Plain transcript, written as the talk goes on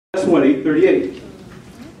Last one, 838.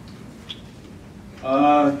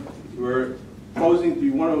 We're proposing, do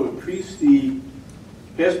you want to increase the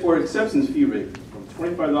passport acceptance fee rate from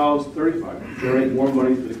 $25 to $35 to generate more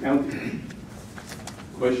money for the county?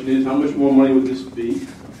 Question is, how much more money would this be,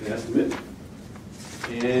 an estimate?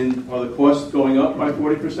 And are the costs going up by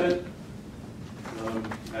 40%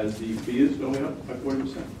 as the fee is going up by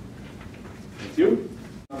 40%? Thank you.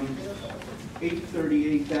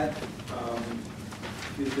 838, that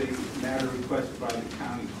is a matter requested by the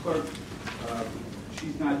county clerk.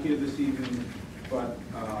 She's not here this evening, but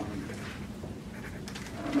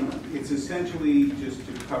it's essentially just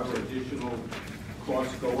to cover additional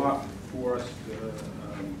costs go up for us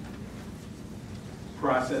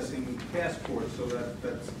processing passports, so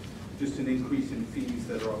that's just an increase in fees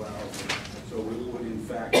that are allowed. So we would in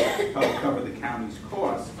fact cover the county's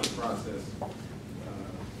costs to process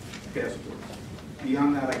passports.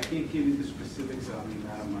 Beyond that, I can't give you the specifics on the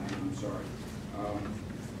amount of money. I'm sorry.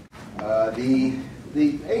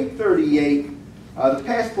 The 838, the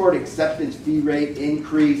passport acceptance fee rate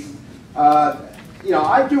increase.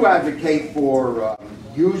 I do advocate for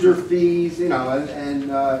user fees.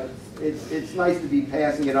 And it's nice to be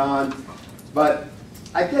passing it on, but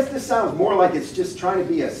I guess this sounds more like it's just trying to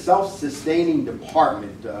be a self-sustaining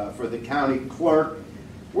department for the county clerk.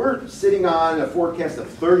 We're sitting on a forecast of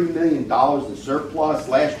 $30 million in surplus.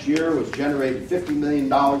 Last year was generated $50 million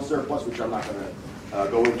surplus, which I'm not going to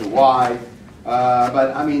go into why.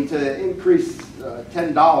 But I mean, to increase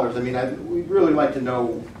 $10, I mean, we'd really like to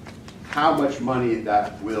know how much money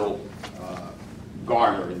that will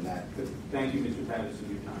garner in that. Thank you, Mr. Patterson,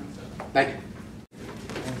 your time, sir. Thank you.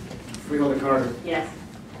 Freeholder Carter. Yes.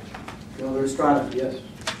 Freeholder Estrada. Yes.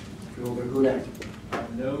 Freeholder Hudak.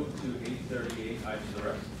 No to 838, I to the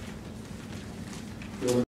rest. Freeholder